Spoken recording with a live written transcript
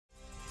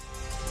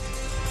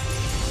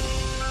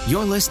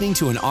You're listening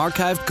to an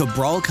archived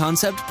Cabral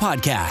Concept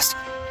podcast.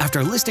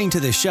 After listening to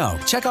the show,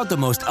 check out the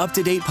most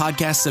up-to-date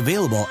podcasts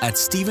available at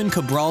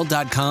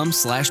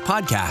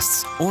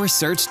stephencabral.com/podcasts or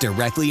search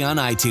directly on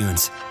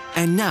iTunes.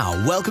 And now,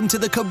 welcome to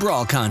the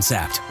Cabral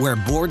Concept, where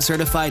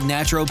board-certified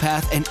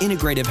naturopath and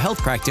integrative health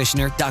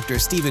practitioner Dr.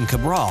 Stephen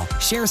Cabral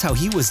shares how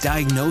he was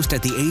diagnosed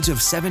at the age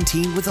of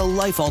 17 with a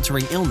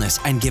life-altering illness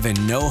and given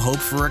no hope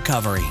for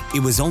recovery.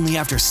 It was only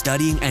after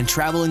studying and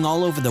traveling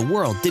all over the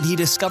world did he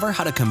discover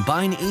how to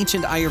combine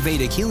ancient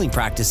Ayurvedic healing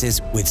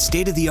practices with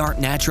state-of-the-art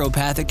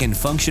naturopathic and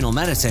functional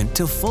medicine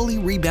to fully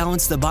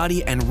rebalance the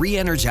body and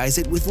re-energize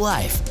it with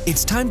life.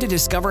 It's time to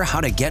discover how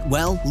to get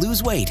well,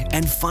 lose weight,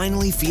 and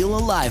finally feel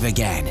alive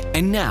again.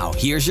 And now,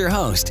 here's your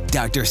host,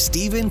 Dr.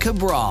 Stephen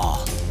Cabral.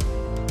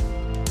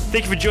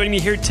 Thank you for joining me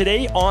here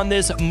today on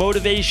this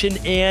Motivation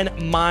and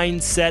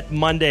Mindset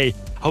Monday.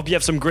 I hope you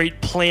have some great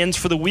plans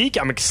for the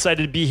week. I'm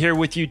excited to be here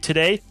with you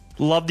today.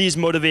 Love these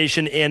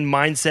Motivation and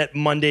Mindset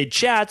Monday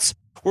chats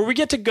where we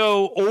get to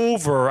go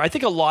over, I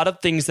think, a lot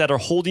of things that are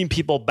holding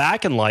people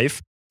back in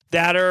life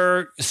that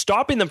are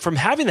stopping them from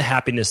having the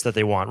happiness that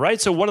they want, right?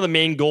 So one of the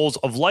main goals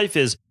of life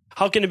is,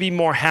 how can I be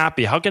more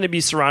happy? How can I be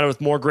surrounded with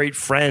more great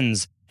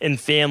friends and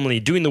family,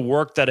 doing the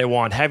work that I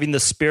want, having the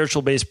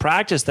spiritual-based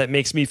practice that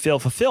makes me feel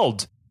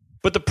fulfilled?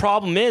 But the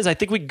problem is, I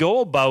think we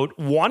go about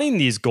wanting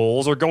these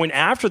goals or going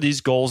after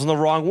these goals in the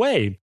wrong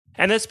way.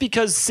 And that's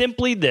because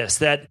simply this,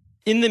 that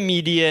in the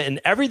media and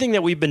everything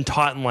that we've been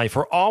taught in life,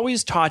 we're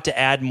always taught to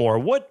add more.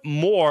 What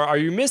more are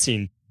you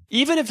missing?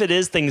 Even if it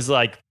is things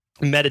like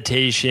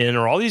meditation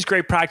or all these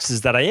great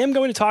practices that I am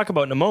going to talk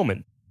about in a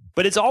moment.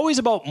 But it's always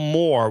about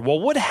more. Well,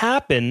 what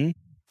happened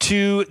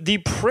to the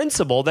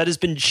principle that has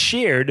been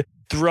shared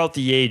throughout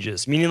the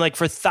ages? Meaning, like,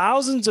 for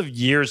thousands of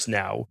years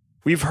now,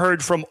 we've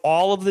heard from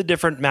all of the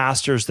different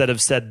masters that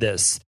have said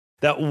this,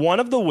 that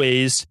one of the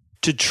ways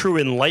to true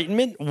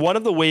enlightenment, one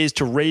of the ways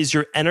to raise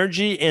your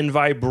energy and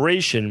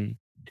vibration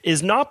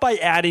is not by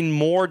adding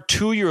more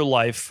to your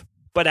life,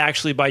 but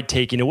actually by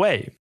taking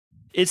away.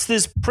 It's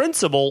this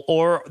principle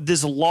or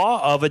this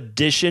law of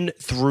addition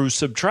through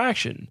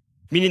subtraction,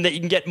 meaning that you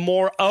can get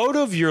more out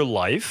of your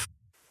life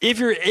if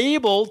you're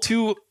able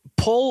to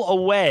pull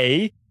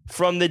away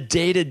from the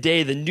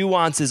day-to-day, the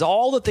nuances,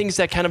 all the things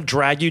that kind of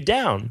drag you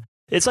down.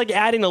 It's like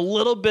adding a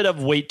little bit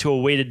of weight to a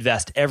weighted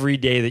vest every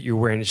day that you're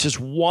wearing. It's just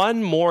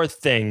one more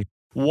thing,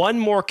 one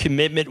more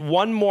commitment,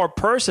 one more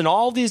person,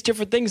 all these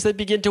different things that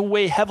begin to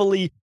weigh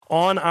heavily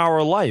on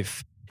our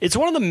life. It's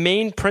one of the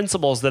main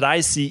principles that I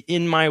see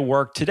in my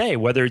work today,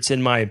 whether it's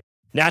in my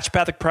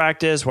naturopathic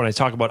practice, when I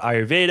talk about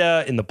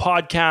Ayurveda, in the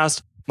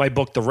podcast. My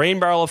book, The Rain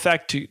Barrel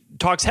Effect,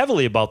 talks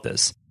heavily about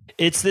this.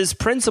 It's this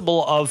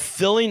principle of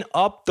filling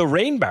up the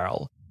rain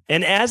barrel.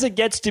 And as it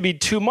gets to be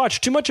too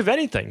much of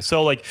anything.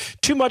 So like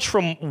too much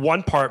from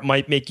one part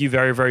might make you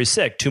very, very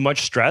sick. Too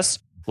much stress,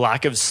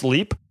 lack of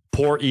sleep,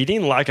 poor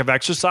eating, lack of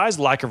exercise,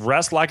 lack of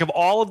rest, lack of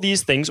all of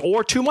these things,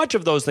 or too much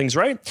of those things,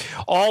 right?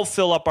 All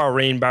fill up our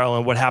rain barrel.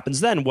 And what happens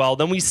then? Well,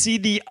 then we see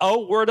the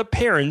outward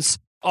appearance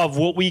of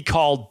what we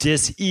call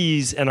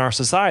dis-ease in our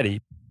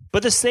society.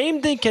 But the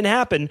same thing can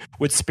happen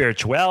with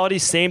spirituality,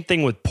 same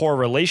thing with poor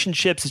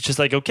relationships. It's just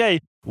like, okay,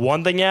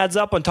 one thing adds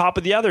up on top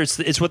of the other.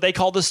 It's what they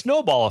call the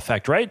snowball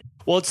effect, right?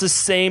 Well, it's the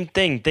same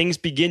thing. Things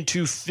begin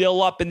to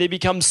fill up and they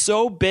become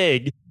so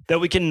big that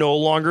we can no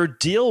longer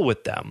deal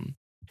with them.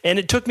 And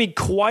it took me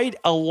quite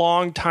a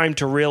long time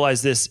to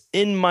realize this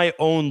in my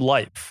own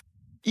life.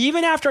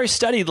 Even after I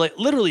studied like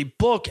literally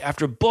book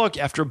after book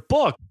after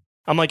book,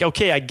 I'm like,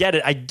 okay, I get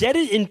it. I get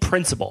it in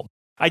principle.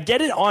 I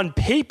get it on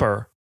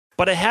paper,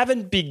 but I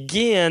haven't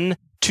begun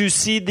to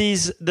see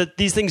these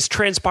things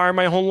transpire in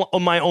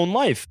my own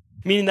life.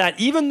 Meaning that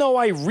even though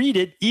I read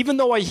it, even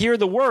though I hear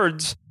the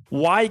words,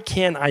 why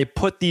can't I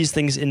put these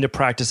things into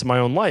practice in my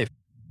own life?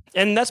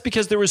 And that's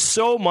because there was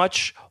so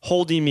much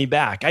holding me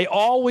back. I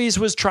always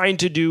was trying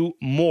to do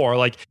more.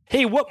 Like,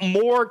 hey, what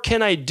more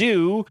can I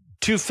do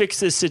to fix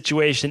this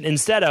situation?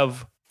 Instead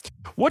of,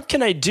 what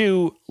can I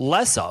do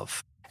less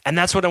of? And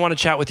that's what I want to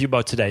chat with you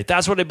about today.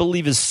 That's what I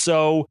believe is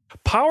so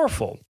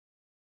powerful.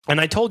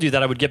 And I told you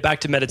that I would get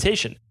back to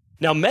meditation.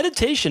 Now,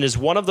 meditation is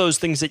one of those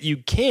things that you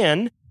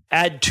can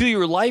add to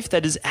your life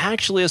that is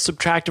actually a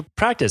subtractive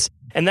practice.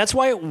 And that's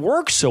why it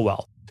works so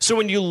well. So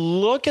when you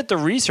look at the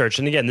research,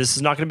 and again, this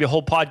is not going to be a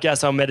whole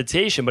podcast on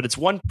meditation, but it's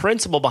one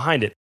principle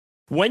behind it.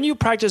 When you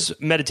practice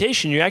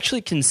meditation, you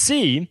actually can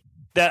see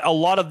that a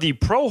lot of the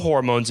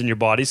pro-hormones in your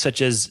body,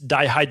 such as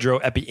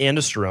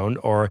dihydroepiandrosterone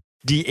or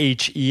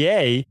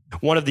DHEA,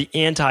 one of the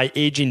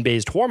anti-aging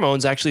based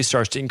hormones, actually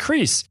starts to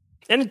increase.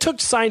 And it took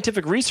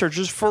scientific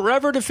researchers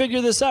forever to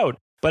figure this out.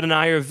 But in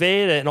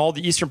Ayurveda and all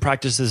the Eastern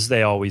practices,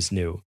 they always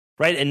knew,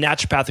 right? In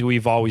naturopathy,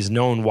 we've always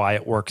known why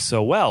it works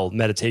so well,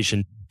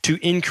 meditation, to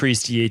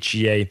increase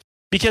DHEA,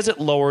 because it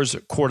lowers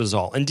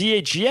cortisol. And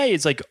DHEA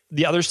is like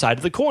the other side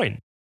of the coin.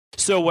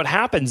 So what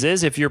happens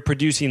is if you're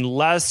producing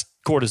less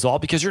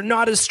cortisol, because you're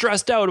not as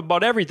stressed out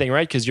about everything,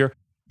 right? Because you're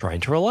trying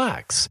to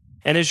relax.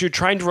 And as you're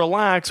trying to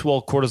relax,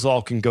 well,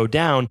 cortisol can go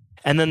down.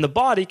 And then the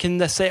body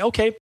can say,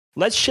 okay,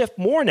 let's shift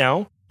more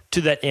now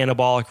to that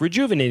anabolic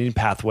rejuvenating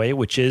pathway,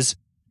 which is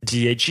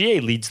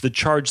DHEA leads the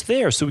charge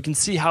there. So we can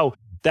see how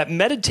that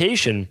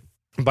meditation,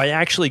 by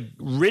actually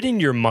ridding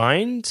your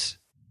mind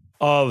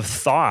of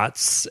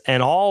thoughts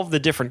and all of the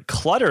different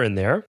clutter in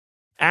there,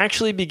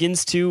 actually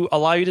begins to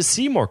allow you to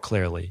see more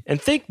clearly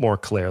and think more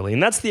clearly.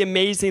 And that's the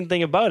amazing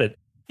thing about it,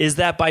 is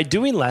that by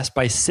doing less,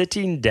 by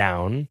sitting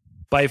down,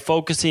 by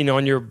focusing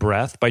on your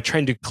breath, by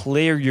trying to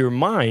clear your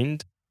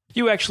mind,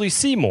 you actually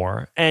see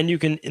more, and you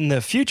can, in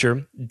the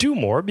future, do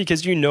more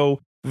because you know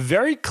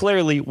very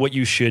clearly what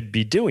you should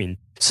be doing.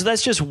 So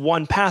that's just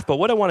one path. But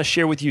what I want to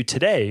share with you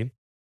today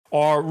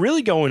are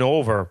really going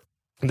over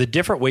the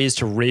different ways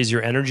to raise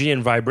your energy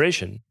and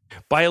vibration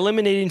by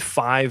eliminating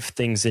 5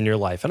 things in your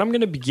life. And I'm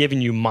going to be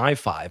giving you my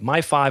 5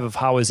 of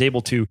how I was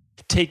able to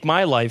take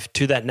my life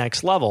to that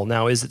next level.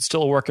 Now, is it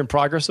still a work in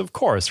progress? Of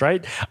course,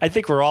 right? I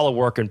think we're all a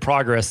work in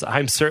progress.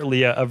 I'm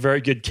certainly a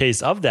very good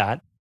case of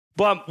that.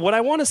 But what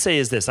I want to say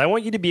is this. I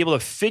want you to be able to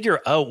figure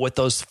out what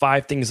those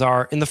 5 things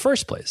are in the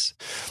first place.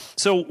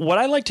 So what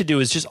I like to do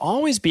is just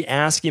always be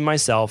asking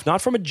myself,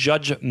 not from a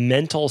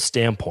judgmental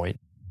standpoint,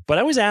 but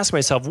I always ask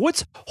myself,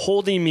 what's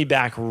holding me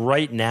back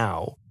right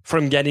now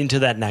from getting to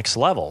that next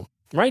level,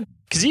 right?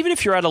 Because even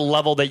if you're at a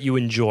level that you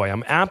enjoy,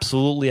 I'm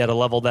absolutely at a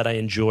level that I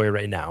enjoy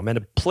right now. I'm at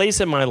a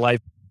place in my life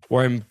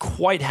where I'm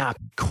quite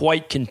happy,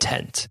 quite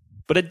content.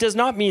 But it does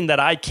not mean that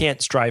I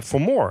can't strive for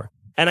more.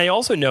 And I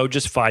also know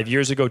just 5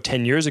 years ago,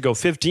 10 years ago,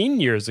 15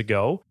 years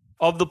ago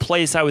of the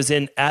place I was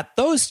in at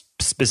those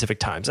specific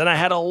times. And I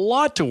had a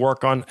lot to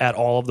work on at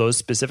all of those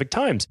specific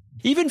times.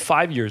 Even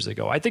 5 years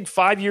ago. I think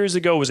 5 years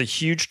ago was a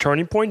huge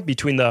turning point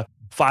between the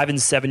 5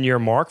 and 7 year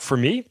mark for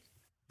me.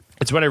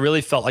 It's when I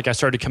really felt like I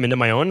started to come into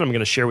my own. I'm going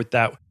to share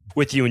that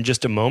with you in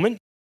just a moment.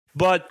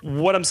 But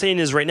what I'm saying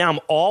is right now, I'm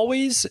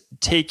always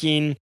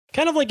taking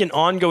kind of like an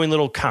ongoing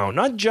little count,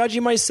 not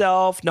judging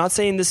myself, not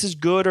saying this is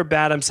good or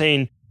bad. I'm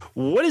saying,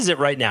 what is it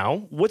right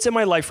now? What's in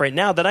my life right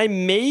now that I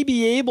may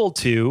be able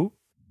to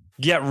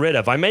get rid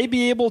of? I may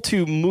be able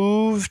to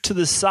move to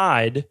the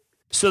side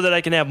so that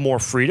I can have more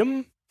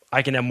freedom.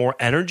 I can have more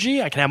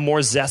energy. I can have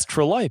more zest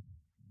for life.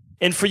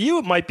 And for you,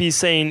 it might be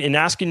saying and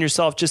asking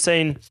yourself, just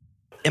saying,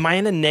 am I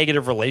in a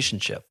negative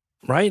relationship,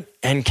 right?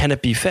 And can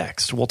it be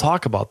fixed? We'll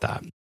talk about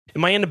that.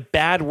 Am I in a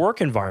bad work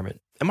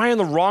environment? Am I on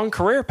the wrong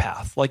career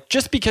path? Like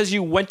just because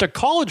you went to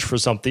college for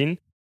something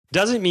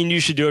doesn't mean you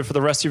should do it for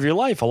the rest of your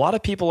life. A lot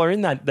of people are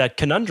in that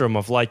conundrum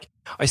of like,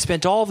 I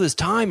spent all of this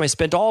time, I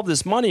spent all of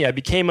this money, I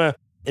became an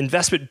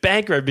investment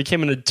banker, I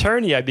became an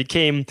attorney, I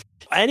became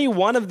any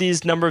one of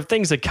these number of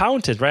things,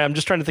 accountant, right? I'm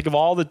just trying to think of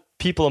all the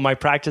people in my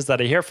practice that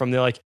I hear from.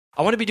 They're like,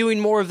 I want to be doing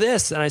more of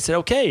this. And I said,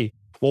 okay,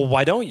 well,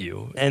 why don't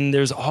you? And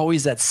there's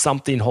always that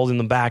something holding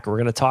them back. We're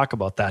going to talk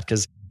about that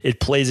because it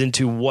plays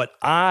into why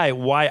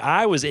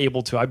I was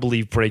able to, I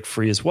believe, break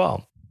free as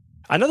well.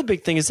 Another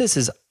big thing is this,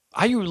 is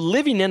are you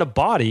living in a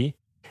body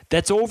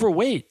that's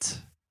overweight?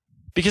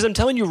 Because I'm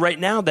telling you right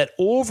now, that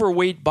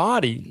overweight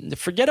body,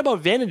 forget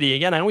about vanity.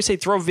 Again, I always say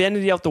throw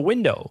vanity out the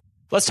window.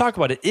 Let's talk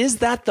about it. Is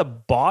that the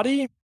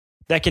body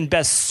that can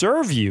best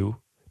serve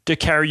you to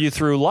carry you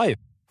through life?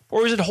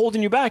 Or is it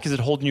holding you back? Is it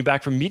holding you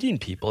back from meeting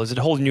people? Is it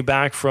holding you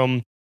back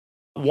from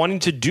wanting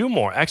to do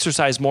more,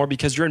 exercise more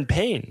because you're in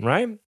pain,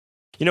 right?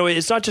 You know,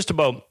 it's not just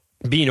about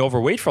being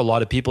overweight for a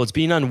lot of people. It's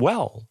being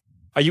unwell.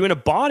 Are you in a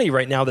body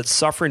right now that's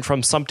suffering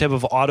from some type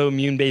of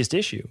autoimmune-based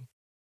issue?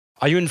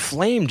 Are you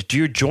inflamed? Do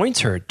your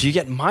joints hurt? Do you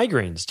get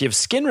migraines? Do you have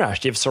skin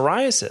rash? Do you have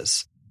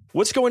psoriasis?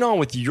 What's going on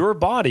with your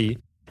body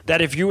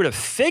that if you were to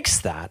fix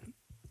that,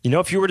 you know,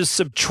 if you were to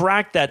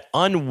subtract that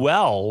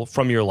unwell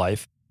from your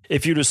life,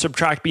 if you were to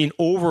subtract being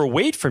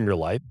overweight from your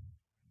life,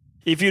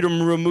 if you were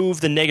to remove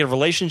the negative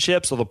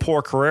relationships or the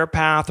poor career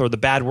path or the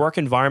bad work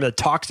environment,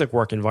 the toxic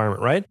work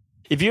environment, right?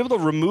 If you're able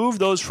to remove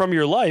those from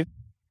your life,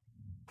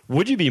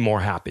 would you be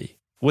more happy?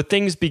 Would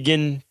things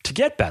begin to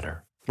get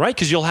better, right?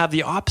 Because you'll have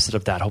the opposite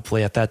of that,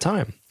 hopefully, at that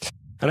time.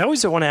 And I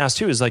always want to ask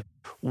too, is like,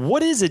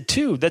 what is it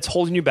too that's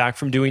holding you back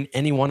from doing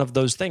any one of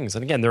those things?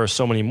 And again, there are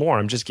so many more.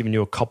 I'm just giving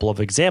you a couple of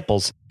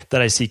examples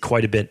that I see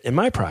quite a bit in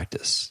my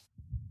practice.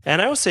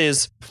 And I always say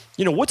is,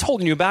 you know, what's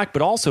holding you back,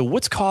 but also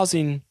what's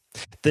causing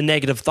the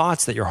negative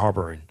thoughts that you're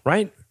harboring,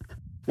 right?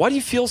 Why do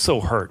you feel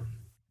so hurt?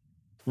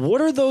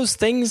 What are those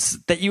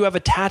things that you have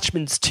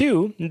attachments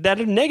to that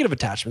are negative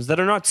attachments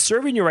that are not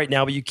serving you right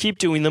now, but you keep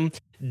doing them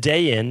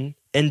day in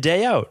and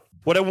day out?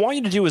 What I want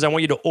you to do is I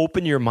want you to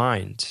open your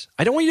mind.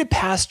 I don't want you to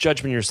pass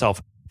judgment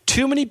yourself.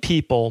 Too many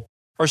people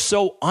are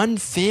so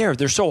unfair.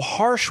 They're so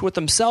harsh with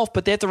themselves,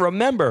 but they have to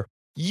remember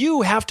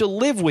you have to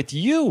live with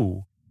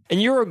you.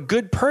 And you're a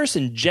good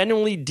person,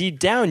 genuinely deep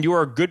down. You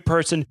are a good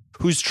person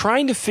who's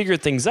trying to figure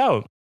things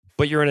out,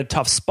 but you're in a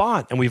tough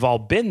spot, and we've all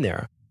been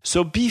there.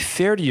 So be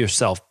fair to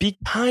yourself. Be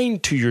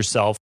kind to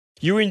yourself.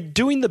 You're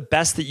doing the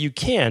best that you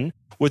can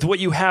with what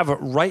you have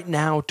right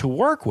now to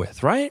work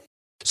with, right?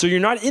 So you're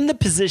not in the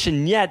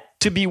position yet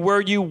to be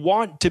where you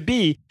want to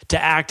be,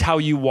 to act how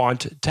you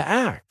want to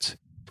act.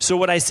 So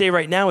what I say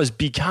right now is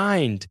be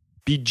kind,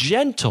 be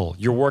gentle.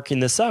 You're working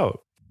this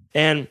out.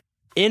 And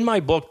In my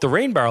book, The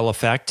Rain Barrel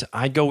Effect,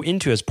 I go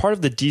into, as part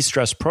of the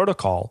de-stress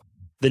protocol,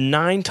 the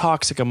 9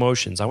 toxic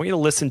emotions. I want you to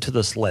listen to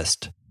this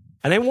list.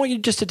 And I want you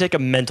just to take a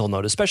mental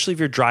note, especially if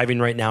you're driving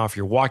right now, if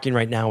you're walking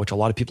right now, which a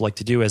lot of people like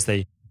to do as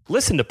they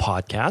listen to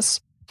podcasts.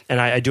 And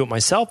I do it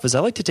myself, is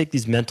I like to take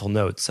these mental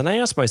notes. And I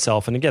ask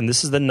myself, and again,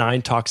 this is the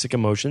 9 toxic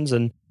emotions.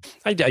 And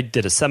I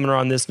did a seminar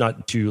on this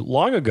not too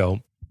long ago.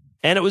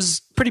 And it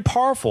was pretty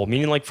powerful,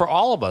 meaning like for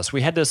all of us,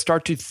 we had to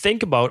start to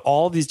think about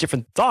all these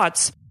different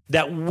thoughts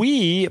that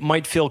we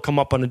might feel come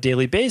up on a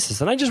daily basis.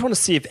 And I just want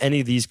to see if any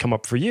of these come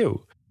up for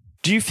you.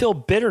 Do you feel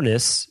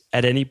bitterness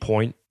at any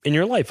point in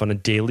your life on a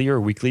daily or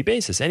weekly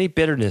basis? Any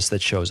bitterness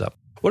that shows up?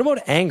 What about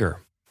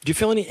anger? Do you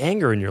feel any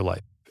anger in your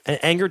life?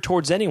 Anger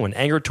towards anyone?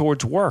 Anger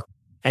towards work?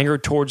 Anger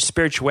towards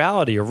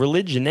spirituality or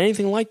religion?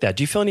 Anything like that?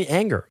 Do you feel any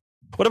anger?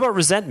 What about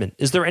resentment?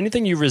 Is there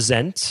anything you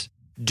resent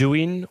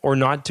doing or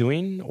not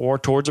doing, or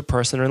towards a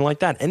person or anything like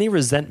that? Any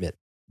resentment?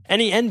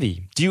 Any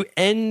envy? Do you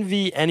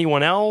envy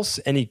anyone else?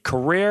 Any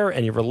career?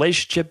 Any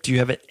relationship? Do you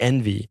have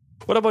envy?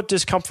 What about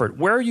discomfort?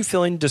 Where are you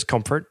feeling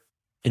discomfort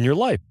in your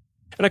life?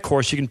 And of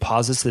course, you can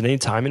pause this at any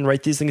time and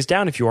write these things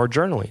down if you are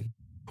journaling.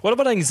 What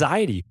about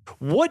anxiety?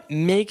 What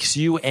makes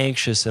you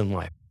anxious in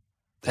life?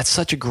 That's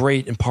such a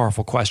great and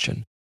powerful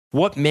question.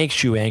 What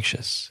makes you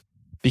anxious?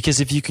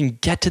 Because if you can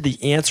get to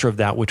the answer of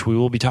that, which we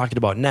will be talking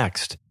about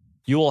next,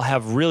 you will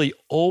have really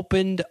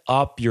opened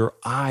up your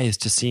eyes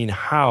to seeing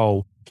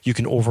how you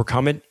can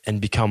overcome it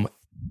and become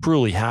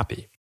truly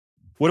happy.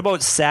 What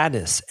about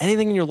sadness?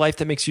 Anything in your life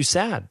that makes you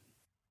sad?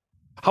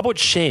 How about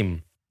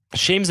shame?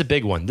 Shame's a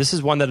big one. This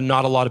is one that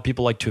not a lot of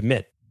people like to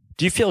admit.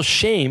 Do you feel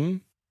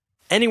shame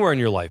anywhere in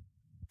your life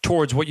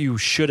towards what you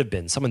should have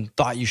been? Someone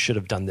thought you should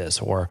have done this,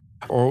 or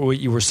what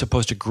you were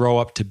supposed to grow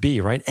up to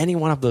be, right? Any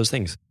one of those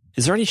things.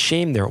 Is there any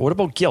shame there? What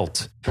about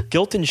guilt?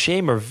 Guilt and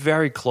shame are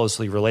very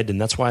closely related,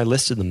 and that's why I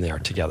listed them there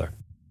together.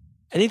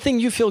 Anything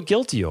you feel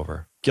guilty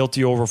over?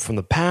 Guilty over from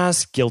the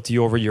past, guilty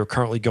over you're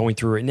currently going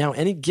through right now.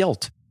 Any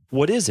guilt?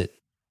 What is it?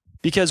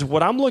 Because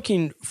what I'm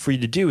looking for you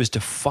to do is to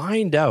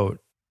find out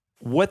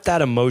what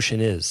that emotion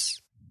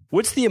is.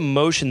 What's the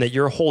emotion that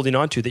you're holding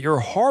on to, that you're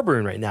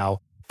harboring right now,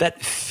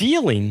 that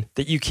feeling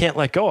that you can't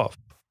let go of?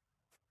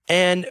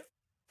 And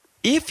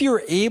if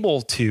you're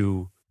able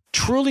to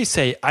truly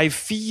say, I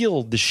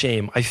feel the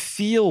shame, I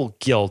feel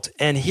guilt,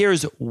 and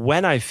here's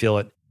when I feel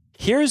it,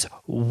 here's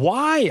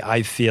why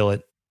I feel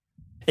it,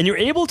 and you're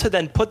able to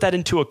then put that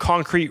into a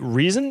concrete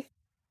reason,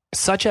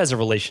 such as a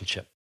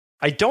relationship.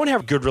 I don't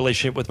have a good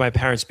relationship with my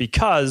parents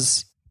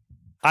because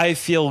I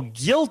feel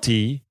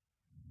guilty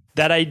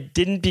that I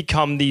didn't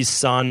become the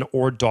son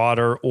or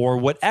daughter or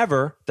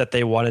whatever that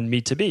they wanted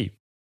me to be.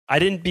 I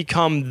didn't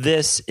become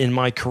this in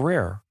my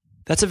career.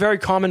 That's a very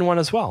common one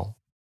as well.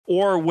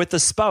 Or with a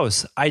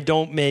spouse, I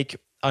don't make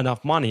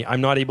enough money.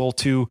 I'm not able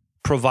to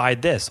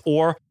provide this.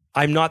 Or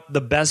I'm not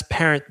the best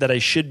parent that I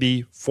should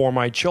be for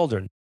my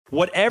children.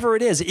 Whatever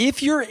it is,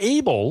 if you're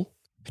able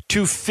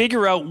to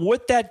figure out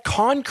what that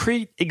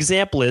concrete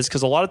example is,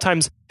 because a lot of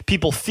times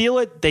people feel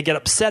it, they get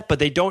upset, but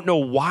they don't know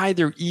why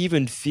they're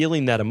even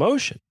feeling that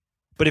emotion.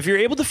 But if you're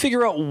able to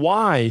figure out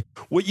why,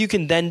 what you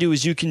can then do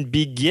is you can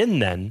begin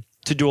then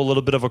to do a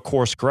little bit of a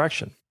course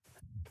correction.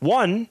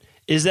 One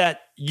is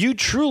that you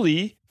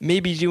truly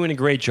may be doing a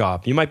great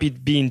job. You might be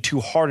being too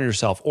hard on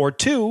yourself. Or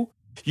two,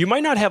 you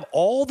might not have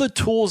all the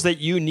tools that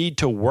you need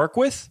to work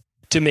with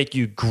to make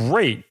you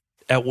great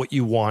at what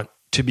you want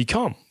to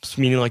become,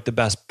 meaning like the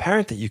best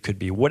parent that you could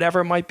be,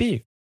 whatever it might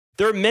be.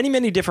 There are many,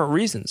 many different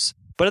reasons.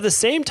 But at the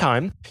same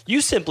time,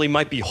 you simply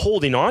might be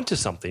holding on to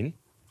something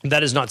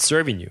that is not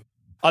serving you.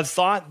 A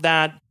thought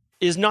that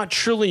is not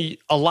truly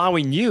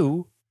allowing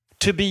you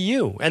to be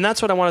you. And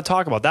that's what I want to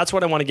talk about. That's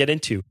what I want to get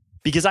into,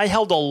 because I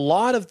held a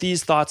lot of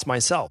these thoughts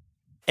myself.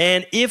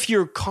 And if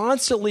you're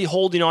constantly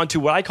holding on to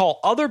what I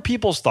call other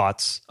people's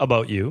thoughts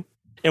about you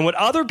and what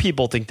other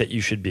people think that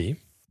you should be,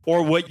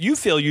 or what you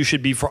feel you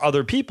should be for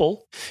other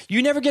people,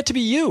 you never get to be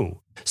you.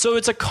 So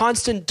it's a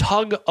constant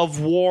tug of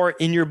war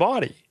in your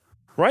body,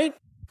 right?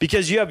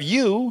 Because you have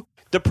you,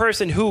 the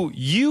person who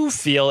you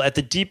feel at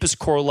the deepest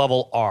core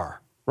level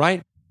are,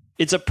 right?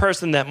 It's a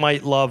person that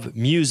might love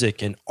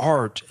music and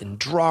art and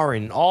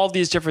drawing and all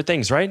these different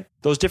things, right?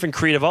 Those different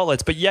creative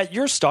outlets, but yet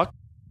you're stuck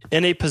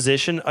in a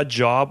position, a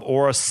job,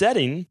 or a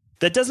setting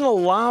that doesn't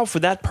allow for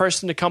that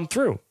person to come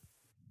through.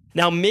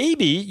 Now,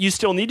 maybe you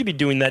still need to be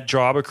doing that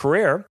job or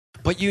career,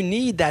 but you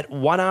need that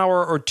 1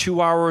 hour or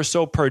 2 hours or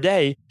so per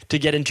day to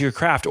get into your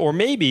craft. Or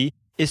maybe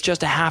it's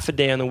just a half a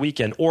day on the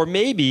weekend, or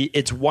maybe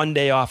it's 1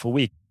 day off a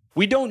week.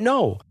 We don't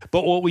know.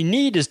 But what we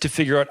need is to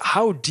figure out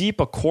how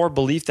deep a core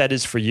belief that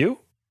is for you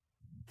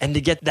and to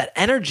get that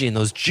energy and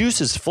those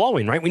juices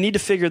flowing, right? We need to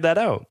figure that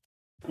out.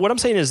 What I'm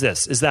saying is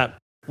this, is that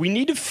we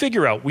need to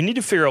figure out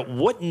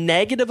what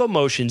negative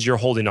emotions you're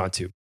holding on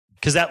to,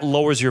 because that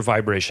lowers your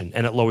vibration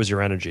and it lowers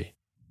your energy.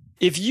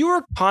 If you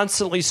are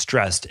constantly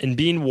stressed and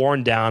being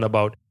worn down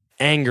about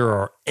anger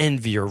or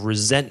envy or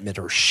resentment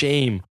or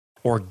shame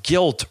or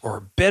guilt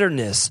or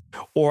bitterness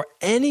or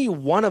any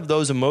one of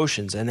those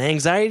emotions, and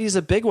anxiety is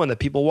a big one that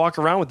people walk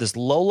around with, this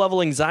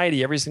low-level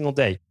anxiety every single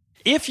day.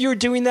 If you're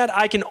doing that,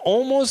 I can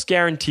almost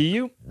guarantee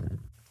you,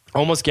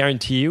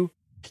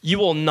 you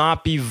will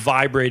not be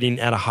vibrating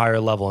at a higher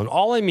level. And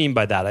all I mean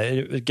by that,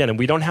 again,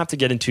 we don't have to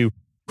get into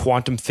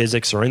quantum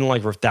physics or anything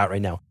like that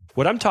right now.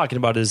 What I'm talking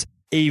about is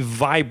a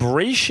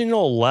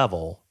vibrational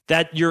level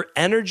that your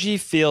energy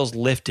feels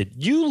lifted.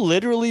 You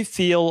literally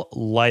feel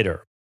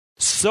lighter.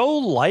 So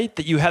light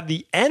that you have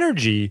the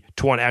energy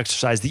to want to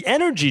exercise, the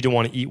energy to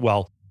want to eat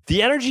well,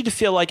 the energy to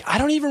feel like I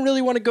don't even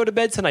really want to go to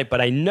bed tonight,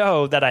 but I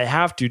know that I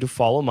have to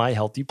follow my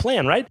healthy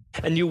plan, right?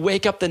 And you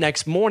wake up the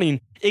next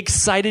morning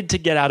excited to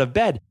get out of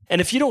bed.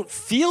 And if you don't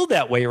feel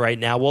that way right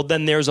now, well,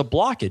 then there's a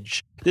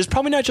blockage. There's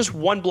probably not just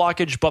one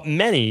blockage, but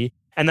many.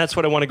 And that's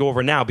what I want to go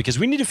over now, because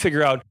we need to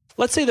figure out,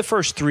 let's say the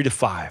first 3 to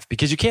 5,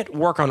 because you can't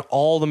work on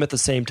all of them at the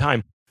same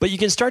time, but you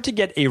can start to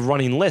get a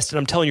running list. And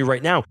I'm telling you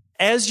right now,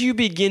 as you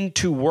begin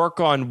to work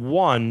on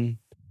one,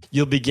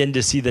 you'll begin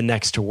to see the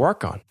next to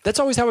work on. That's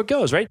always how it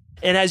goes, right?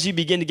 And as you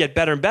begin to get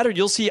better and better,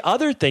 you'll see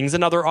other things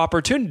and other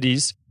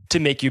opportunities to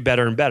make you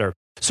better and better.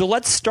 So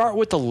let's start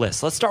with the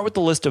list. Let's start with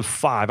the list of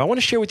 5. I want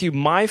to share with you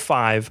my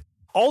 5,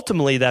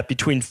 ultimately that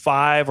between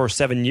 5 or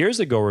 7 years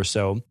ago or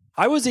so,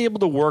 I was able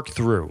to work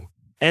through.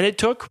 And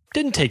it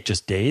didn't take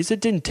just days. It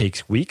didn't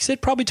take weeks.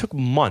 It probably took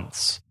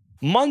months.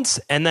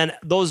 And then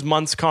those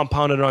months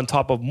compounded on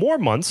top of more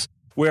months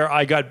where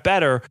I got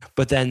better.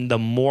 But then the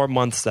more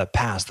months that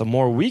passed, the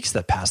more weeks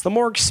that passed, the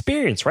more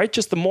experience, right?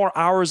 Just the more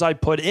hours I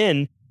put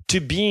in to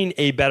being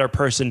a better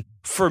person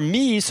for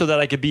me so that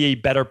I could be a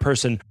better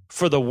person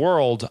for the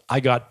world,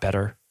 I got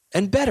better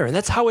and better. And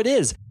that's how it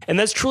is. And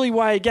that's truly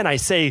why, again, I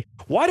say,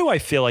 why do I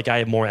feel like I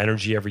have more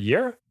energy every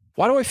year?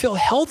 Why do I feel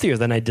healthier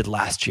than I did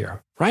last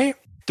year, right?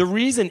 The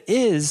reason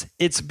is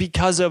it's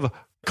because of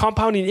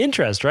compounding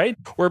interest, right?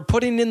 We're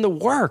putting in the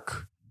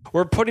work.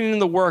 We're putting in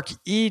the work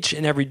each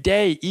and every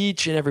day,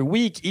 each and every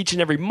week, each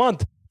and every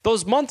month.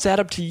 Those months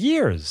add up to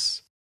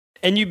years.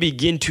 And you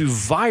begin to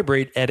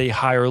vibrate at a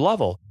higher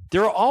level.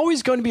 There are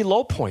always going to be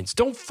low points.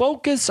 Don't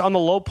focus on the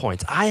low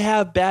points. I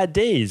have bad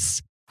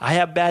days. I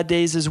have bad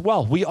days as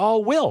well. We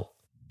all will.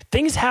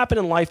 Things happen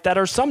in life that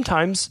are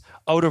sometimes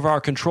out of our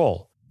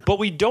control. But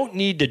we don't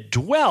need to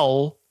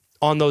dwell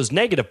on those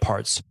negative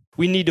parts.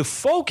 We need to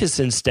focus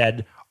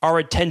instead our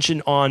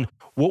attention on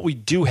what we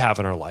do have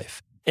in our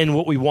life and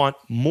what we want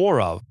more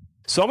of.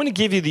 So I'm going to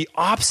give you the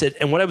opposite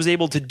and what I was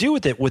able to do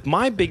with it with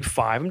my big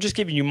 5. I'm just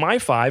giving you my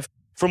 5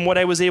 from what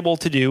I was able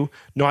to do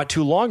not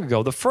too long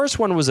ago. The first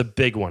one was a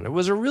big one. It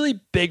was a really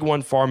big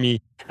one for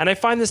me. And I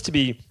find this to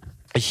be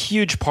a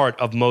huge part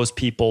of most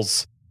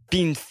people's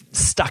being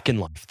stuck in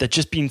life, that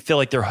just feel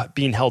like they're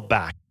being held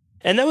back.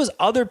 And that was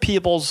other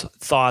people's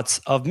thoughts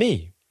of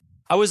me.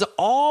 I was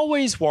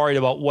always worried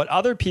about what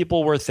other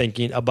people were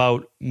thinking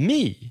about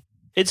me.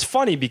 It's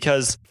funny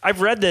because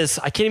I've read this,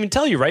 I can't even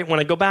tell you, right? When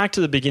I go back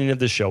to the beginning of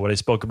the show, what I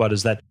spoke about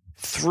is that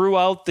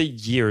throughout the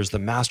years, the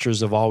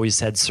masters have always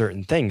said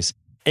certain things.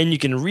 And you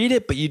can read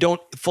it, but you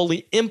don't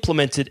fully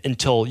implement it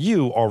until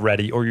you are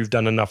ready or you've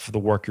done enough of the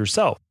work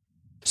yourself.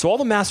 So all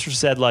the masters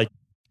said, like,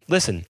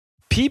 listen,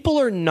 people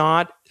are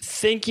not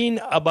thinking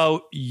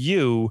about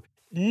you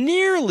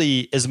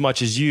nearly as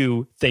much as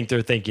you think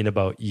they're thinking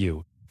about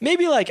you.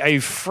 Maybe like a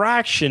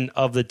fraction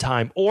of the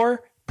time,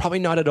 or probably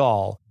not at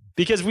all.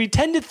 Because we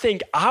tend to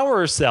think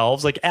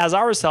ourselves, like as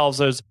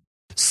ourselves, as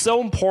so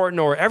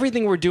important, or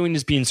everything we're doing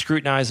is being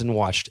scrutinized and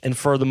watched. And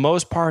for the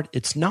most part,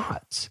 it's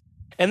not.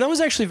 And that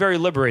was actually very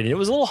liberating. It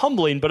was a little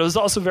humbling, but it was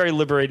also very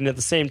liberating at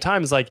the same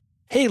time. It's like,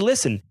 hey,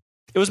 listen,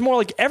 it was more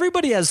like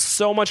everybody has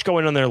so much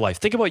going on in their life.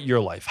 Think about your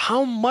life,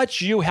 how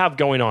much you have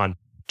going on.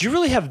 Do you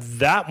really have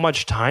that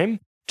much time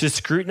to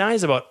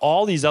scrutinize about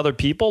all these other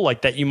people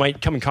like that you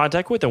might come in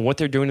contact with and what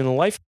they're doing in their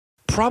life?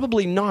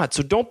 Probably not.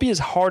 So don't be as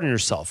hard on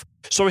yourself.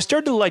 So I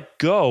started to let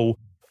go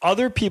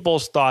other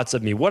people's thoughts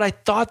of me, what I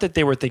thought that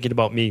they were thinking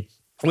about me,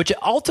 which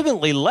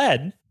ultimately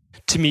led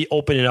to me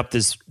opening up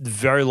this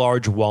very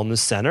large wellness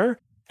center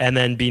and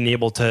then being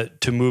able to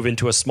move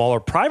into a smaller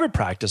private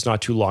practice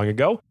not too long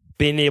ago,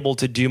 being able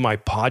to do my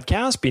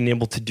podcast, being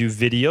able to do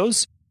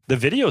videos. The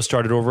video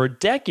started over a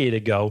decade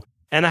ago.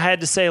 And I had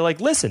to say, like,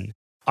 listen,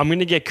 I'm going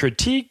to get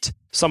critiqued.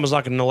 Someone's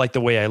not going to like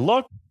the way I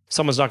look.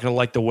 Someone's not going to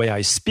like the way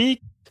I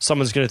speak.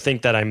 Someone's going to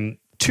think that I'm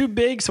too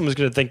big. Someone's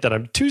going to think that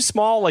I'm too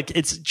small. Like,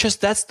 it's just,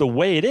 that's the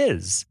way it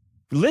is.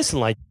 Listen,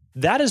 like,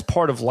 that is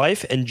part of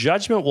life and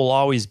judgment will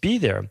always be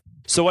there.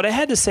 So what I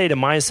had to say to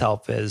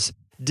myself is,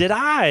 did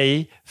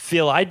I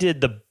feel I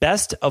did the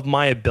best of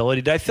my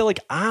ability? Did I feel like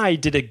I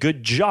did a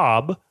good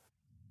job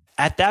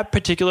at that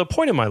particular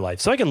point in my life?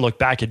 So I can look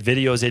back at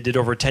videos I did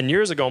over 10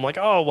 years ago. I'm like,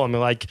 oh, well, I'm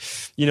like,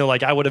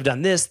 like I would have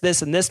done this,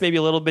 and this, maybe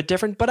a little bit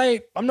different, but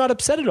I'm not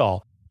upset at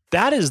all.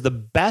 That is the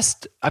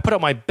best. I put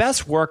out my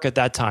best work at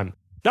that time.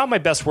 Not my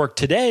best work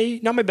today,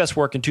 not my best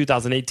work in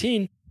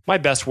 2018, my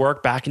best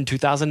work back in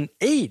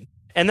 2008.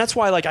 And that's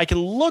why, like, I can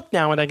look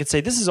now and I can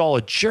say, this is all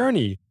a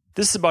journey.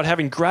 This is about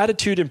having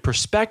gratitude and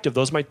perspective.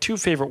 Those are my 2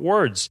 favorite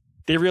words.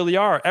 They really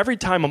are. Every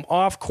time I'm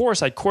off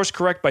course, I course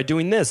correct by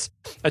doing this.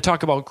 I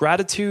talk about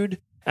gratitude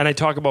and I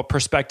talk about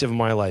perspective in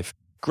my life.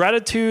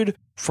 Gratitude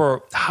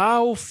for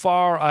how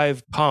far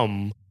I've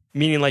come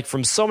meaning like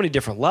from so many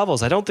different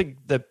levels. I don't think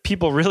that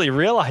people really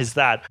realize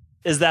that,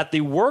 is that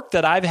the work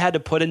that I've had to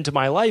put into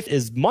my life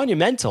is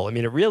monumental. I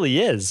mean, it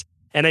really is.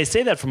 And I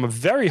say that from a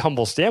very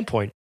humble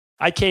standpoint.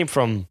 I came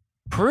from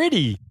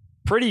pretty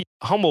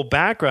humble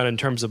background in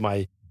terms of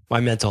my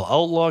mental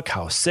outlook,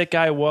 how sick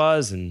I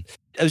was. And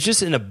I was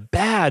just in a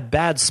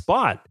bad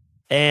spot.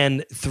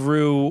 And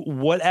through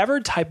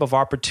whatever type of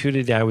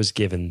opportunity I was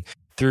given,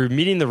 through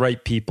meeting the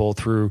right people,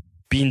 through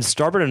being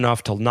stubborn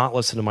enough to not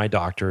listen to my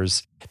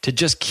doctors, to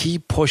just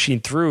keep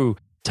pushing through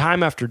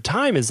time after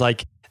time, is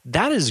like,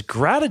 that is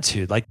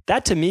gratitude. Like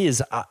that to me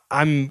is,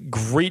 I'm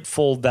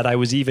grateful that I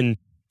was even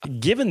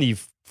given the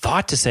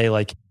thought to say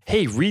like,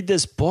 hey, read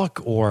this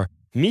book or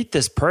meet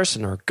this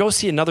person or go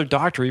see another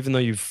doctor, even though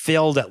you've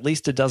failed at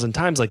least a dozen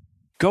times. Like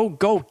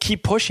go,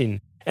 keep pushing.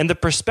 And the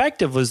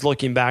perspective was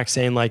looking back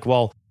saying like,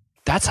 well,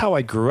 that's how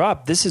I grew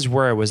up. This is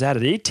where I was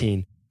at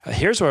 18.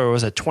 Here's where I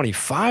was at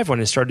 25 when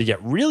I started to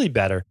get really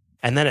better.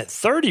 And then at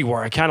 30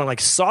 where I kind of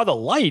like saw the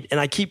light and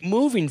I keep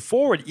moving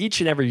forward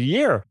each and every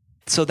year.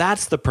 So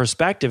that's the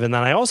perspective. And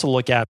then I also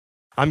look at,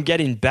 I'm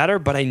getting better,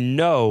 but I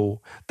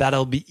know that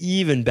I'll be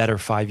even better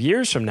 5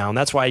 years from now. And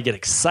that's why I get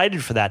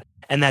excited for that.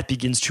 And that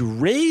begins to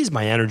raise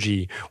my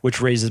energy,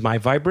 which raises my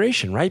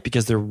vibration, right?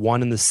 Because they're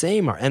one and the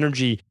same. Our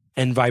energy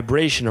and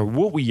vibration are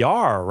what we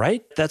are,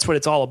 right? That's what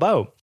it's all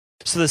about.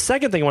 So the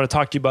second thing I want to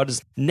talk to you about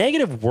is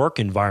negative work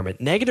environment,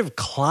 negative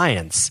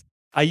clients.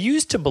 I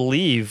used to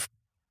believe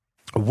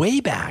way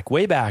back,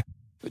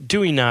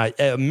 doing a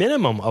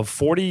minimum of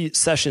 40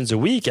 sessions a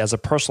week as a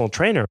personal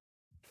trainer.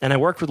 And I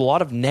worked with a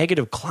lot of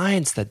negative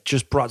clients that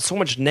just brought so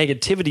much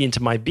negativity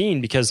into my being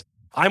because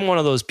I'm one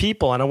of those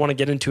people, and I want to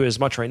get into it as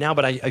much right now,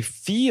 but I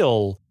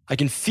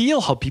can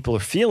feel how people are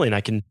feeling.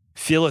 I can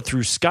feel it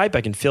through Skype.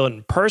 I can feel it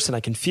in person.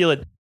 I can feel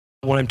it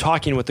when I'm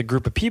talking with a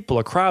group of people,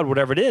 a crowd,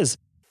 whatever it is.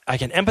 I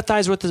can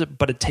empathize with it,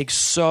 but it takes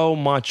so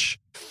much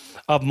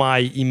of my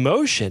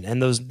emotion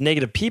and those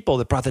negative people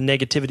that brought the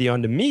negativity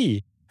onto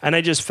me. And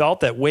I just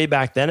felt that way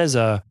back then as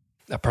a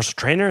personal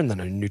trainer and then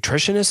a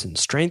nutritionist and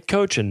strength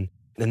coach and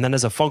then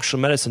as a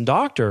functional medicine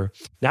doctor,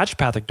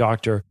 naturopathic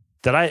doctor,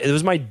 that it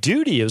was my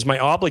duty, it was my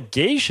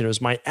obligation, it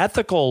was my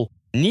ethical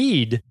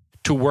need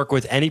to work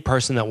with any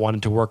person that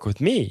wanted to work with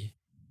me.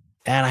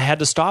 And I had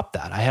to stop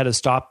that. I had to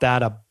stop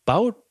that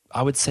about,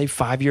 I would say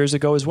 5 years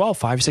ago as well,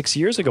 5-6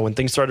 years ago when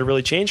things started to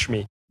really change for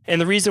me. And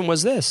the reason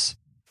was this,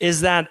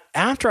 is that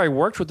after I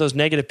worked with those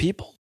negative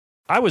people,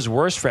 I was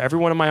worse for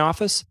everyone in my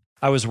office.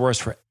 I was worse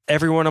for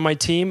everyone on my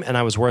team, and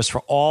I was worse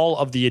for all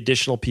of the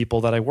additional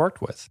people that I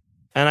worked with.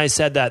 And I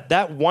said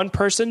that one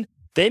person,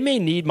 they may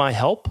need my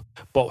help,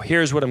 but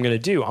here's what I'm going to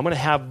do. I'm going to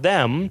have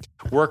them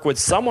work with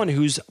someone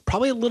who's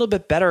probably a little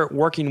bit better at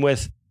working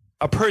with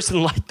a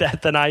person like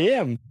that than I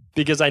am,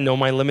 because I know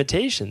my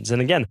limitations.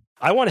 And again,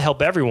 I want to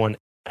help everyone.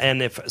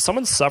 And if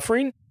someone's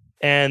suffering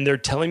and they're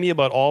telling me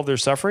about all of their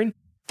suffering,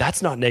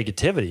 that's not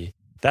negativity.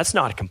 That's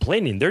not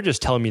complaining. They're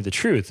just telling me the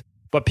truth.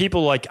 But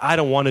people like, I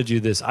don't want to do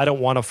this. I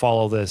don't want to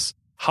follow this.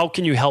 How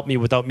can you help me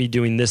without me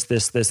doing this,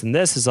 and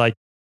this? Is like,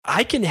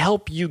 I can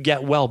help you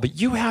get well, but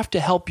you have to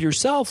help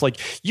yourself. Like,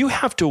 you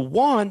have to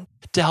want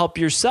to help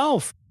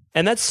yourself.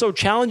 And that's so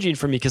challenging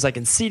for me because I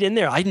can see it in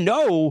there. I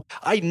know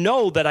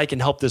that I can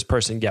help this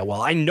person get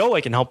well. I know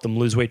I can help them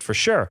lose weight for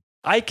sure.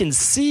 I can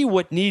see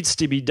what needs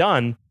to be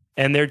done.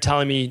 And they're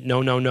telling me,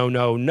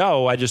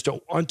 no, I just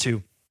don't want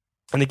to.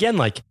 And again,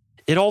 like,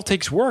 it all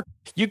takes work.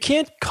 You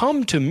can't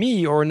come to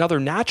me or another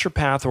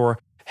naturopath or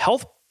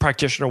health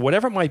practitioner,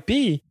 whatever it might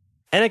be,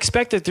 and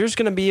expect that there's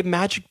going to be a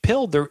magic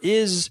pill. There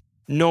is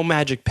no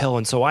magic pill.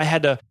 And so I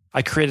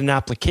created an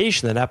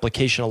application. That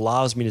application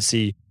allows me to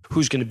see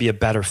who's going to be a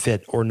better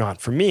fit or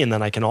not for me. And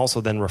then I can also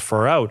then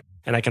refer out,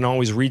 and I can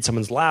always read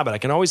someone's lab, and I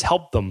can always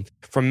help them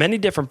from many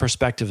different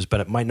perspectives, but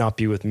it might not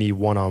be with me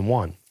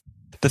one-on-one.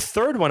 The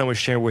third one I want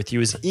to share with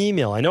you is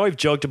email. I know I've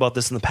joked about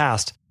this in the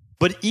past,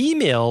 but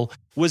email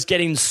was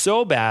getting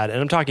so bad, and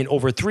I'm talking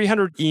over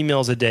 300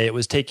 emails a day. It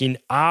was taking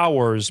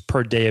hours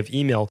per day of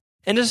email.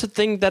 And it's a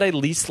thing that I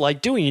least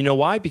like doing. You know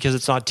why? Because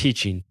it's not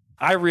teaching.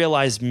 I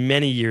realized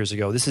many years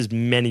ago,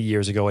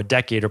 a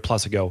decade or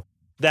plus ago,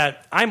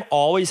 that I'm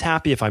always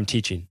happy if I'm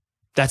teaching.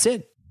 That's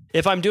it.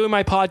 If I'm doing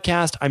my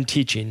podcast, I'm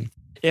teaching.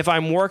 If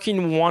I'm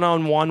working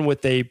one-on-one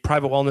with a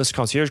private wellness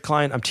concierge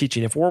client, I'm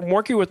teaching. If we're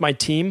working with my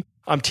team,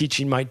 I'm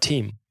teaching my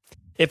team.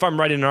 If I'm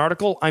writing an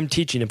article, I'm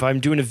teaching. If I'm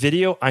doing a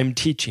video, I'm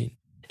teaching.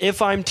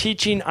 If I'm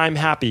teaching, I'm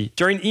happy.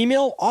 During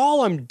email,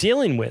 all I'm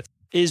dealing with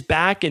is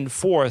back and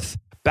forth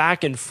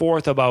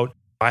about,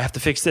 I have to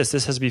fix this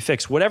has to be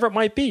fixed, whatever it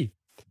might be.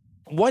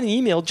 One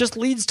email just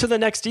leads to the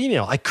next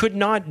email. I could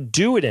not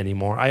do it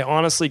anymore. I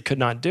honestly could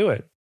not do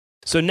it.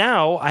 So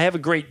now I have a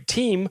great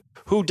team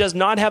who does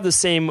not have the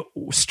same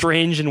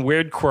strange and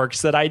weird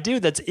quirks that I do,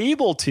 that's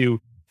able to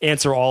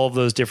answer all of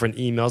those different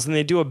emails, and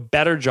they do a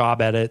better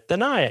job at it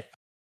than I.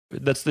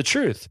 That's the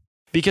truth.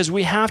 Because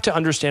we have to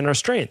understand our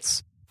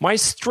strengths. My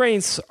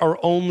strengths are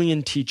only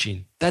in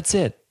teaching. That's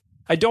it.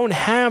 I don't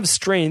have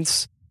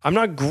strengths. I'm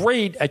not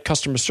great at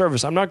customer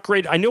service. I'm not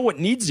great. I know what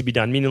needs to be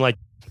done, meaning like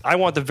I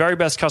want the very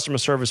best customer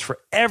service for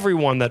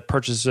everyone that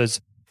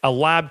purchases a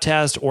lab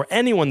test or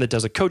anyone that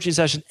does a coaching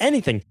session,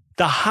 anything.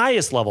 The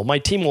highest level, my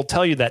team will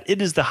tell you that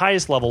it is the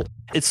highest level.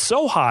 It's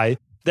so high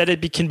that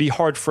it can be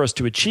hard for us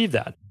to achieve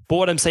that. But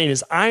what I'm saying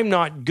is I'm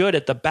not good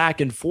at the back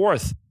and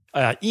forth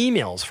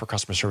emails for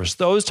customer service,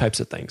 those types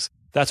of things.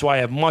 That's why I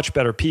have much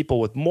better people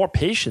with more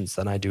patience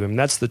than I do. I mean,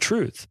 that's the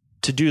truth,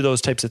 to do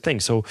those types of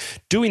things. So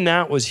doing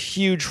that was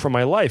huge for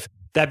my life.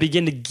 That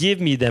began to give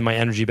me then my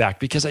energy back,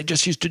 because I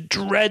just used to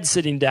dread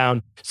sitting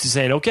down to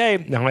saying,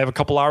 okay, now I have a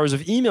couple hours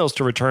of emails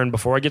to return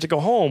before I get to go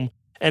home.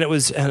 And it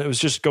was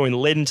just going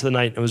late into the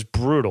night. It was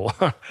brutal.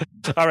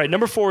 All right,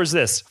 number 4 is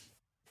this.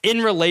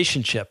 In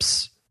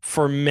relationships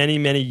for many,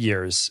 many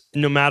years,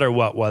 no matter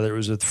what, whether it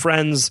was with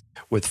friends,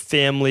 with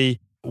family,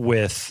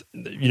 with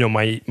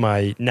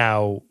my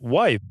now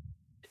wife,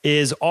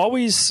 is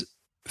always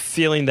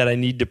feeling that I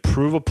need to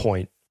prove a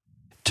point,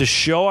 to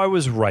show I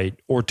was right,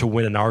 or to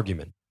win an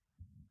argument.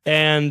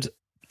 And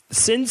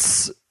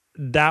since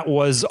that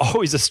was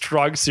always a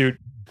strong suit,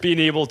 being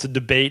able to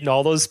debate and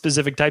all those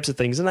specific types of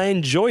things, and I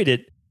enjoyed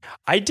it,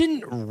 I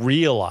didn't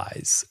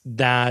realize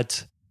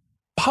that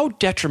how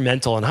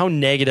detrimental and how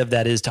negative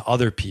that is to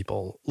other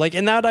people.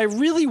 And that I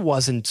really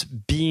wasn't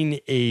being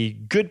a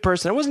good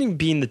person. I wasn't even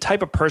being the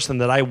type of person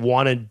that I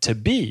wanted to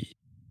be.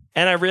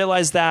 And I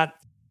realized that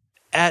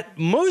at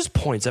most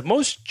points, at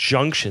most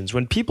junctions,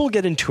 when people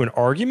get into an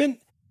argument,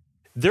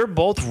 they're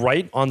both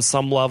right on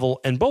some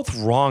level and both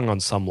wrong on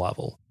some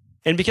level.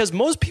 And because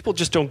most people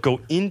just don't go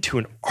into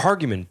an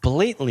argument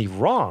blatantly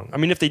wrong. I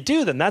mean, if they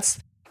do, then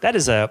that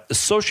is a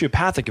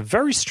sociopathic, a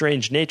very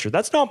strange nature.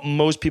 That's not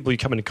most people you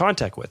come into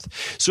contact with.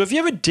 So if you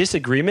have a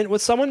disagreement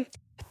with someone,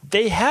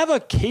 they have a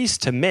case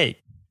to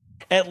make,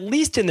 at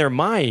least in their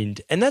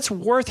mind. And that's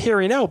worth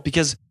hearing out,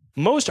 because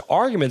most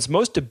arguments,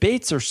 most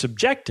debates are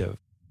subjective.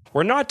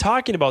 We're not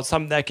talking about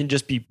something that can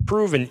just be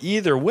proven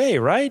either way,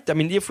 right? I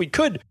mean, if we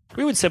could,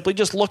 we would simply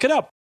just look it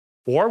up,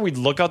 or we'd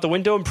look out the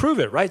window and prove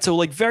it, right?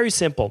 So very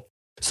simple.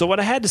 So what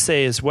I had to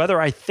say is, whether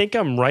I think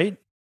I'm right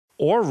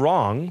or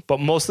wrong,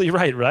 but mostly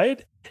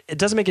right? It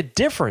doesn't make a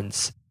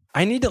difference.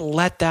 I need to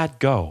let that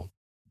go.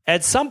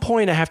 At some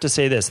point, I have to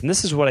say this, and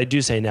this is what I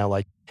do say now,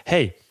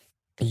 hey,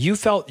 you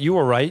felt you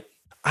were right.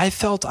 I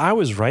felt I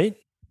was right.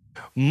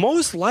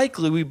 Most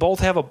likely, we both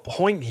have a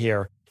point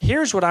here.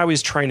 Here's what I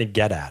was trying to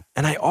get at.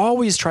 And I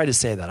always try to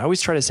say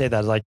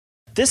that.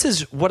 This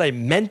is what I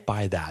meant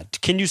by that.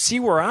 Can you see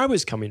where I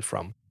was coming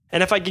from?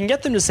 And if I can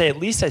get them to say, at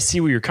least I see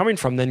where you're coming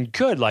from, then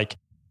good.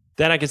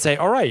 Then I can say,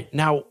 all right,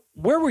 now,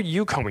 where were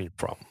you coming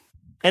from?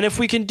 And if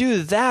we can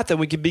do that, then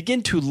we can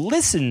begin to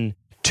listen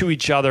to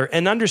each other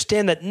and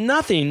understand that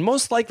nothing,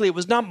 most likely it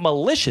was not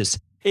malicious.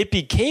 It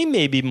became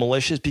maybe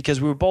malicious because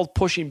we were both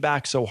pushing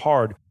back so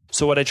hard.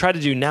 So what I try to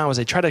do now is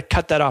I try to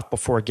cut that off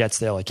before it gets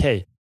there.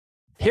 Hey,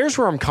 here's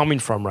where I'm coming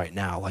from right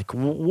now.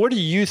 What are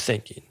you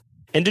thinking?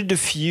 And to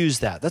diffuse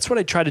that. That's what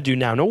I try to do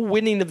now. No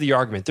winning of the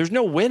argument. There's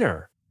no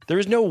winner. There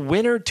is no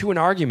winner to an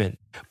argument.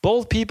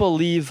 Both people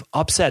leave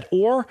upset,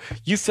 or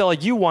you feel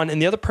like you won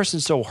and the other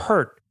person's so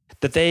hurt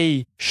that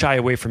they shy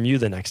away from you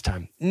the next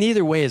time.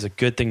 Neither way is a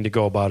good thing to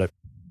go about it.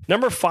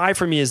 Number 5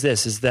 for me is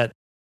this, is that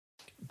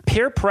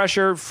peer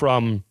pressure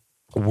from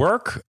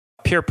work,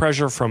 peer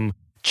pressure from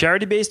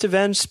charity-based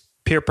events,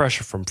 peer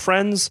pressure from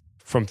friends,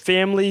 from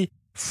family,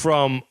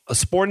 from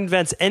sporting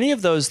events, any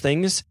of those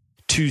things,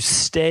 to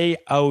stay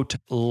out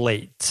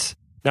late.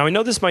 Now, I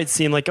know this might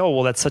seem like, oh,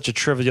 well, that's such a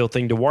trivial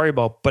thing to worry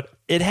about, but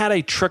it had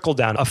a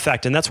trickle-down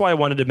effect, and that's why I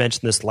wanted to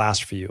mention this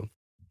last for you.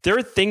 There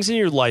are things in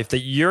your life that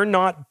you're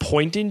not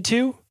pointing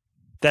to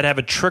that have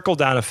a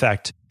trickle-down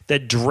effect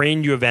that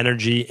drain you of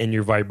energy and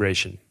your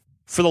vibration.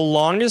 For the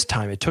longest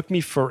time, it took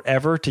me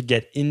forever to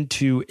get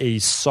into a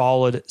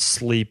solid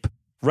sleep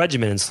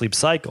regimen and sleep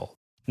cycle.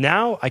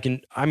 Now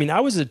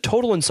I was a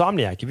total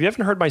insomniac. If you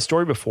haven't heard my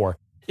story before,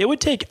 it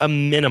would take a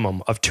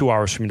minimum of 2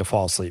 hours for me to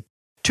fall asleep.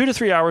 2 to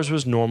 3 hours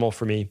was normal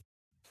for me.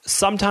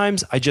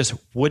 Sometimes I just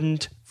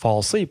wouldn't fall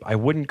asleep. I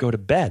wouldn't go to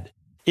bed.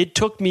 It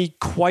took me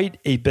quite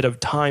a bit of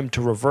time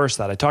to reverse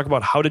that. I talk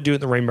about how to do it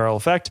in the rain barrel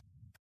effect.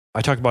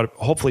 I talk about it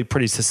hopefully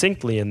pretty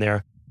succinctly in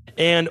there.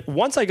 And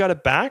once I got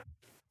it back,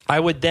 I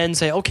would then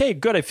say, okay,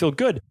 good, I feel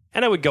good.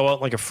 And I would go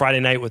out like a Friday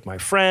night with my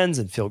friends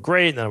and feel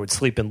great. And then I would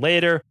sleep in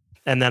later.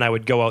 And then I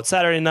would go out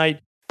Saturday night.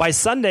 By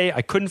Sunday,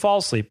 I couldn't fall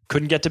asleep,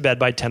 couldn't get to bed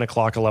by 10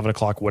 o'clock, 11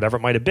 o'clock, whatever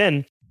it might have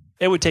been.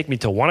 It would take me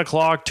till 1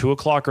 o'clock, 2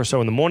 o'clock or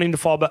so in the morning to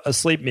fall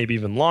asleep, maybe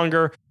even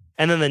longer.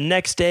 And then the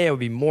next day, I would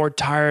be more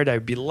tired. I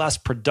would be less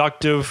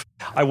productive.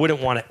 I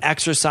wouldn't want to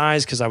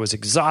exercise because I was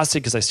exhausted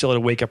because I still had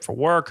to wake up for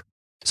work.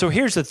 So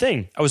here's the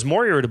thing. I was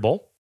more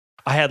irritable.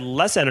 I had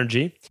less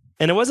energy,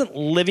 and I wasn't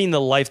living the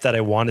life that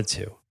I wanted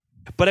to.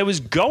 But I was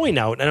going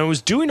out and I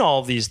was doing all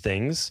of these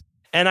things,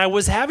 and I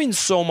was having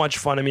so much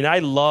fun. I mean, I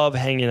love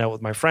hanging out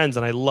with my friends,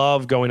 and I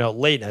love going out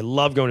late, and I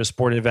love going to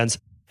sporting events,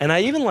 and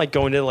I even like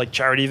going to like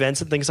charity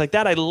events and things like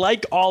that. I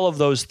like all of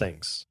those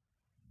things,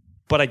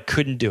 but I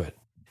couldn't do it.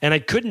 And I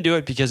couldn't do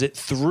it because it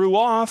threw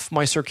off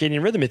my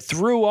circadian rhythm. It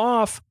threw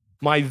off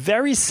my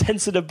very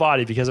sensitive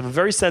body, because I have a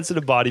very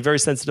sensitive body, very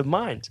sensitive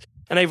mind.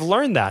 And I've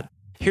learned that.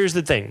 Here's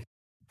the thing.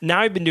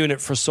 Now I've been doing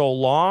it for so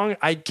long,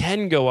 I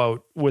can go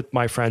out with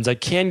my friends. I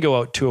can go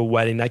out to a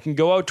wedding. I can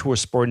go out to a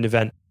sporting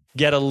event,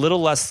 get a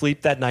little less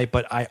sleep that night,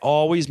 but I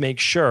always make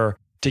sure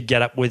to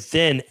get up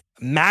within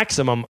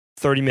maximum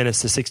 30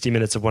 minutes to 60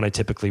 minutes of when I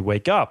typically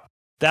wake up.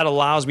 That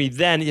allows me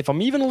then, if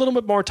I'm even a little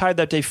bit more tired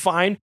that day,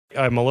 fine.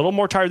 I'm a little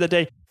more tired that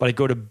day, but I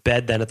go to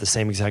bed then at the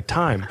same exact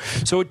time.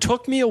 So it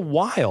took me a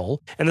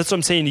while, and that's what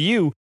I'm saying to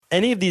you.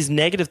 Any of these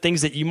negative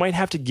things that you might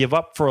have to give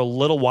up for a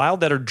little while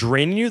that are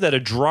draining you, that are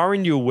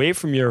drawing you away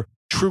from your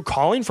true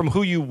calling, from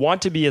who you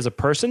want to be as a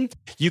person,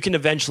 you can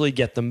eventually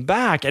get them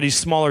back at a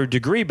smaller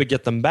degree, but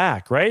get them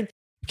back, right?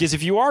 Because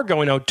if you are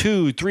going out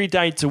 2-3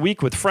 nights a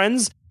week with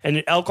friends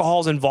and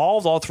alcohol's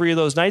involved all 3 of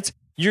those nights,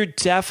 you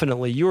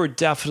are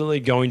definitely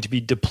going to be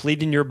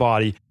depleting your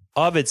body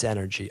of its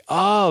energy,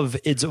 of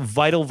its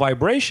vital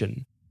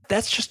vibration.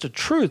 That's just a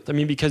truth. I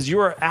mean, because you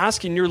are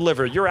asking your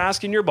liver, you're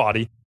asking your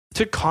body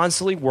to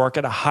constantly work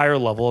at a higher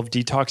level of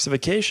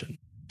detoxification.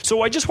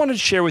 So I just wanted to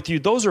share with you,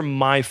 those are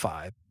my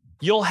 5.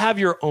 You'll have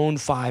your own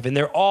 5, and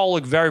they're all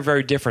very,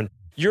 very different.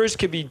 Yours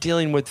could be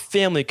dealing with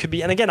family, could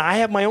be, and again, I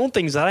have my own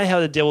things that I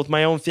had to deal with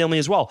my own family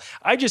as well.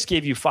 I just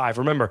gave you 5.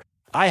 Remember,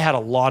 I had a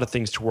lot of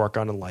things to work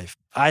on in life.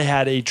 I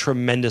had a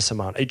tremendous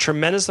amount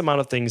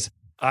of things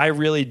I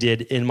really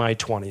did in my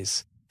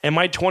 20s. And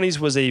my 20s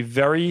was a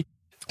very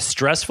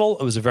stressful,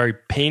 it was a very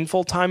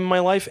painful time in my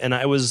life, and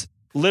I was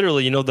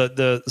literally,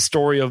 the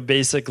story of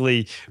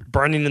basically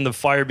burning in the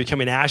fire,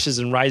 becoming ashes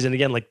and rising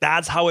again. Like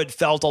that's how it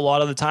felt a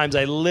lot of the times.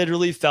 I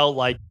literally felt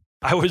like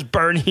I was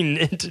turning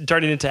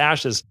into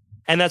ashes.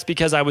 And that's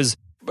because I was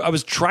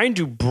trying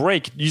to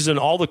break, using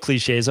all the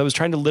cliches, I was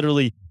trying to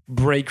literally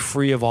break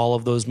free of all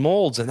of those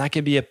molds. And that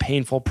can be a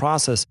painful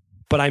process.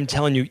 But I'm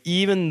telling you,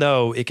 even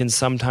though it can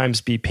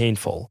sometimes be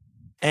painful,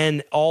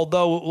 and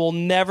although it will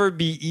never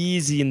be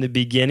easy in the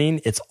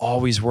beginning, it's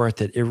always worth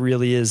it. It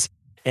really is.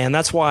 And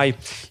that's why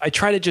I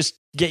try to just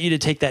get you to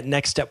take that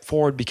next step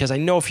forward, because I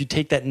know if you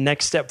take that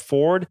next step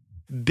forward,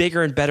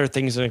 bigger and better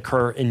things will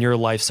occur in your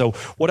life. So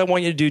what I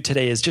want you to do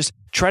today is just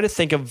try to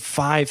think of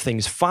 5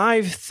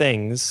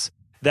 things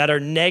that are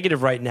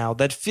negative right now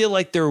that feel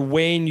like they're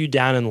weighing you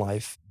down in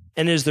life.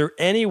 And is there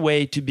any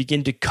way to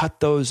begin to cut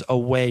those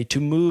away, to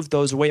move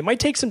those away? It might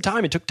take some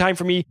time. It took time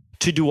for me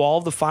to do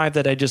all the 5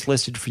 that I just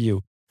listed for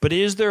you. But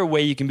is there a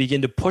way you can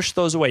begin to push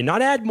those away?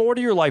 Not add more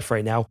to your life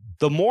right now.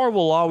 The more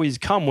will always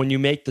come when you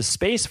make the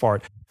space for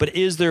it. But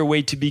is there a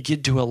way to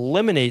begin to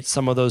eliminate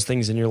some of those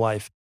things in your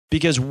life?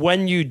 Because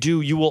when you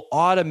do, you will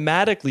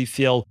automatically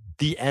feel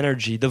the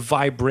energy, the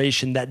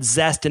vibration, that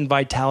zest and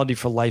vitality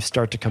for life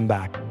start to come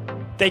back.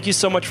 Thank you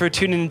so much for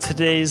tuning in to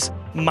today's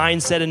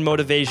Mindset and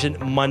Motivation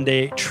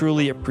Monday.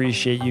 Truly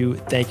appreciate you.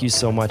 Thank you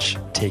so much.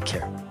 Take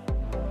care.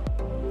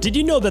 Did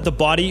you know that the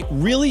body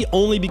really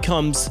only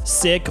becomes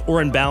sick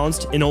or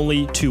imbalanced in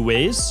only 2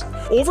 ways?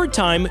 Over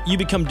time, you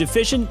become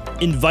deficient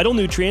in vital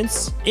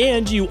nutrients,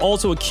 and you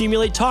also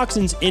accumulate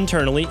toxins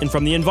internally and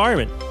from the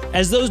environment.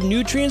 As those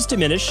nutrients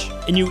diminish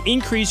and you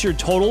increase your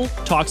total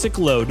toxic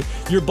load,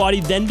 your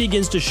body then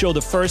begins to show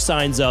the first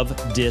signs of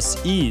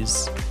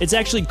dis-ease. It's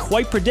actually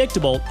quite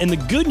predictable, and the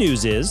good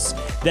news is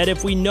that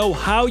if we know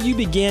how you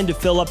began to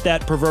fill up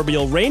that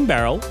proverbial rain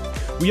barrel,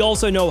 we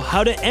also know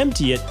how to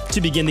empty it to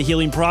begin the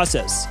healing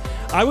process.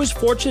 I was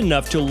fortunate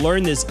enough to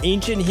learn this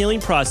ancient healing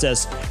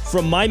process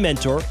from my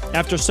mentor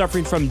after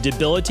suffering from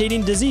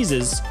debilitating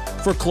diseases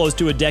for close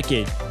to a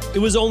decade. It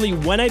was only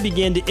when I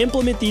began to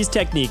implement these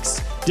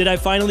techniques did I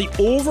finally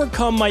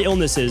overcome my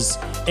illnesses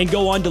and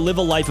go on to live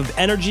a life of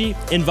energy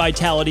and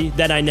vitality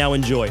that I now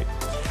enjoy.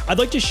 I'd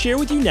like to share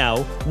with you now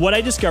what I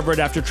discovered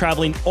after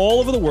traveling all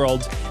over the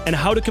world and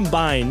how to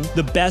combine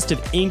the best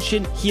of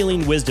ancient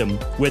healing wisdom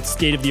with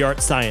state-of-the-art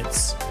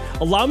science.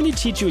 Allow me to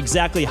teach you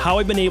exactly how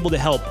I've been able to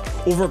help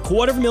over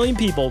 250,000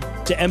 people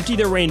to empty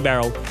their rain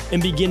barrel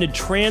and begin to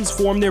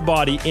transform their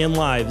body and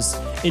lives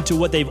into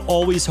what they've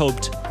always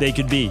hoped they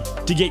could be.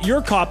 To get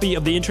your copy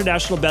of the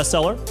international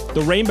bestseller,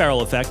 The Rain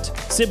Barrel Effect,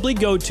 simply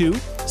go to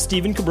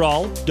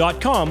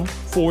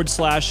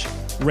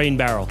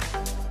stephencabral.com/rainbarrel.